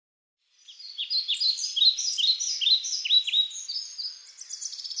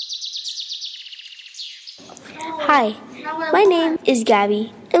Hi, my name is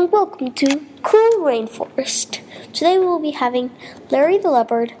Gabby, and welcome to Cool Rainforest. Today we will be having Larry the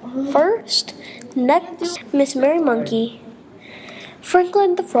Leopard first, next Miss Mary Monkey,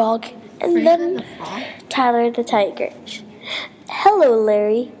 Franklin the Frog, and then Tyler the Tiger. Hello,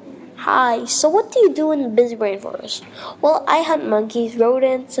 Larry. Hi, so what do you do in the busy rainforest? Well, I hunt monkeys,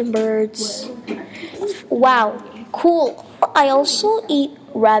 rodents, and birds. Wow, cool. I also eat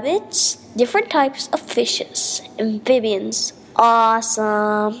rabbits, different types of fishes, amphibians.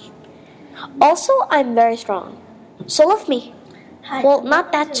 Awesome. Also, I'm very strong. So love me. Well,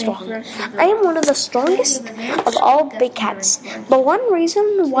 not that strong. I am one of the strongest of all big cats. But one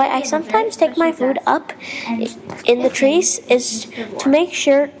reason why I sometimes take my food up in the trees is to make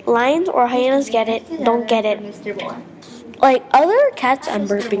sure lions or hyenas don't get it. Like other cats, I'm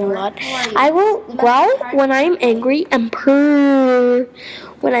burping a lot. I will growl when I'm angry and purr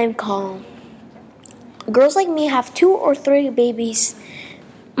when I'm calm. Girls like me have 2 or 3 babies.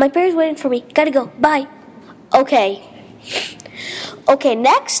 My parents waiting for me. Gotta go. Bye. Okay,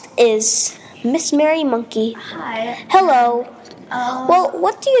 next is Miss Mary Monkey. Hi. Hello. Well,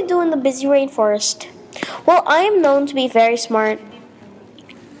 what do you do in the busy rainforest? Well, I am known to be very smart.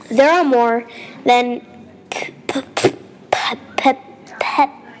 There are more than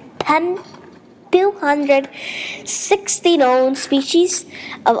 260 known species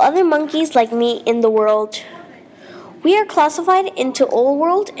of other monkeys like me in the world. We are classified into Old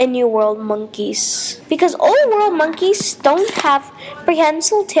World and New World monkeys. Because Old World monkeys don't have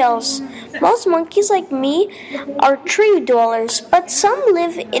prehensile tails. Most monkeys like me are tree dwellers, but some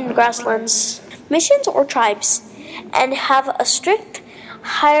live in grasslands, missions, or tribes, and have a strict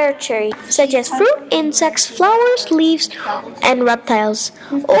hierarchy, such as fruit, insects, flowers, leaves, and reptiles.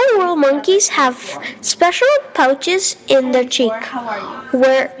 Old World monkeys have special pouches in their cheek,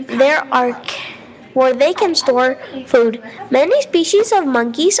 where they can store food. Many species of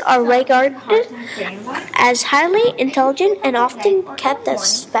monkeys are regarded as highly intelligent and often kept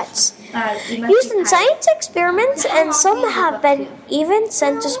as pets. Used in science experiments, and some have been even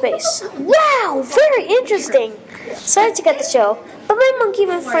sent to space. Wow, very interesting. Sorry to cut the show, but my monkey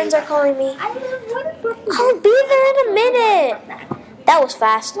friends are calling me. I'll be there in a minute. That was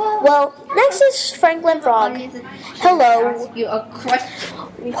fast. Well, next is Franklin Frog. Hello.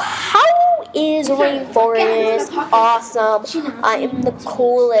 How is rainforest? Awesome. I am the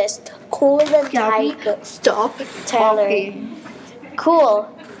coolest. Cooler than Tiger. Stop talking. Cool.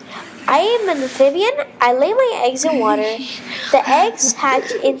 I am an amphibian. I lay my eggs in water. The eggs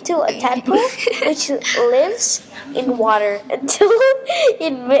hatch into a tadpole, which lives in water until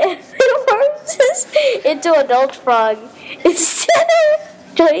it metamorphoses into an adult frog. Instead of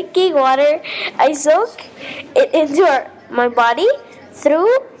drinking water, I soak it into my body through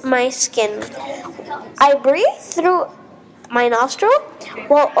my skin. I breathe through my nostril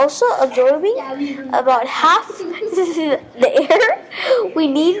while also absorbing about half the air we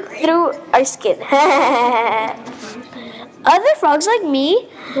need through our skin. Other frogs like me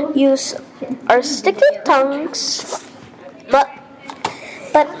use our sticky tongues, but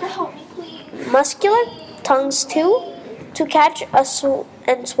muscular tongues too, to catch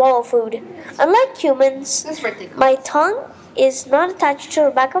and swallow food. Unlike humans, my tongue is not attached to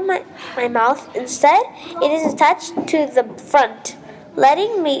the back of my mouth. Instead, it is attached to the front,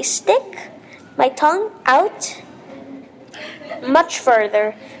 letting me stick my tongue out much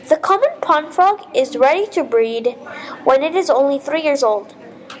further. The common pond frog is ready to breed when it is only 3 years old.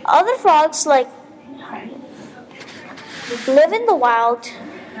 Other frogs live in the wild,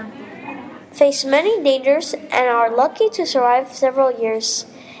 face many dangers, and are lucky to survive several years.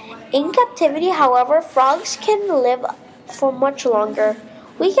 In captivity, however, frogs can live for much longer.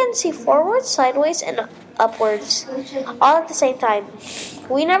 We can see forwards, sideways, and upwards, all at the same time.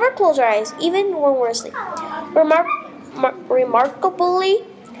 We never close our eyes, even when we're asleep. Remarkably,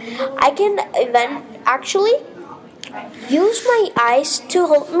 I can actually use my eyes to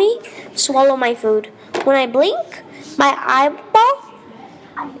help me swallow my food. When I blink, my eyeball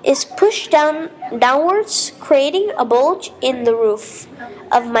is pushed downwards, creating a bulge in the roof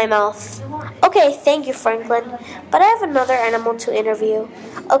of my mouth. Okay, thank you, Franklin. But I have another animal to interview.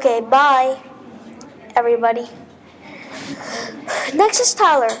 Okay, bye, everybody. Next is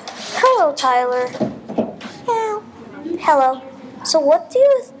Tyler. Hello, Tyler. Hello. So what do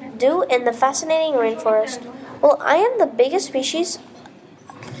you do in the fascinating rainforest? Well, I am the biggest species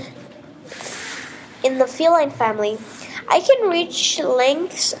in the feline family. I can reach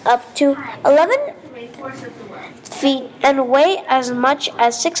lengths up to 11 feet and weigh as much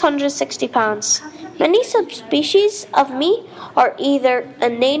as 660 pounds. Many subspecies of me are either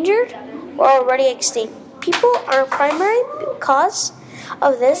endangered or already extinct. People are primary cause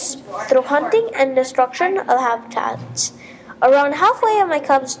of this through hunting and destruction of habitats. Around halfway of my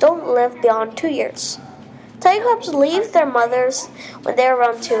cubs don't live beyond 2 years. Tiger cubs leave their mothers when they're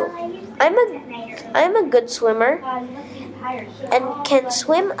around 2. I'm a good swimmer and can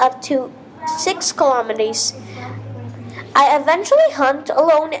swim up to 6 kilometers. I eventually hunt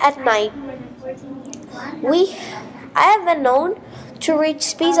alone at night. I have been known to reach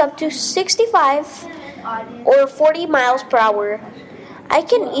speeds up to 65 or 40 miles per hour. I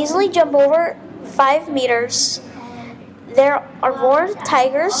can easily jump over 5 meters. There are more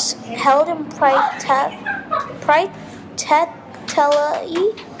tigers held in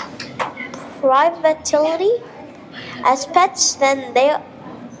privatility as pets than there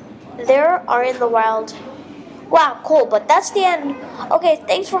are in the wild. Wow, cool, but that's the end. Okay,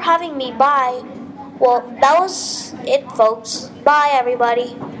 thanks for having me. Bye. Well, that was it, folks. Bye,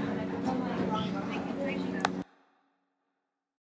 everybody.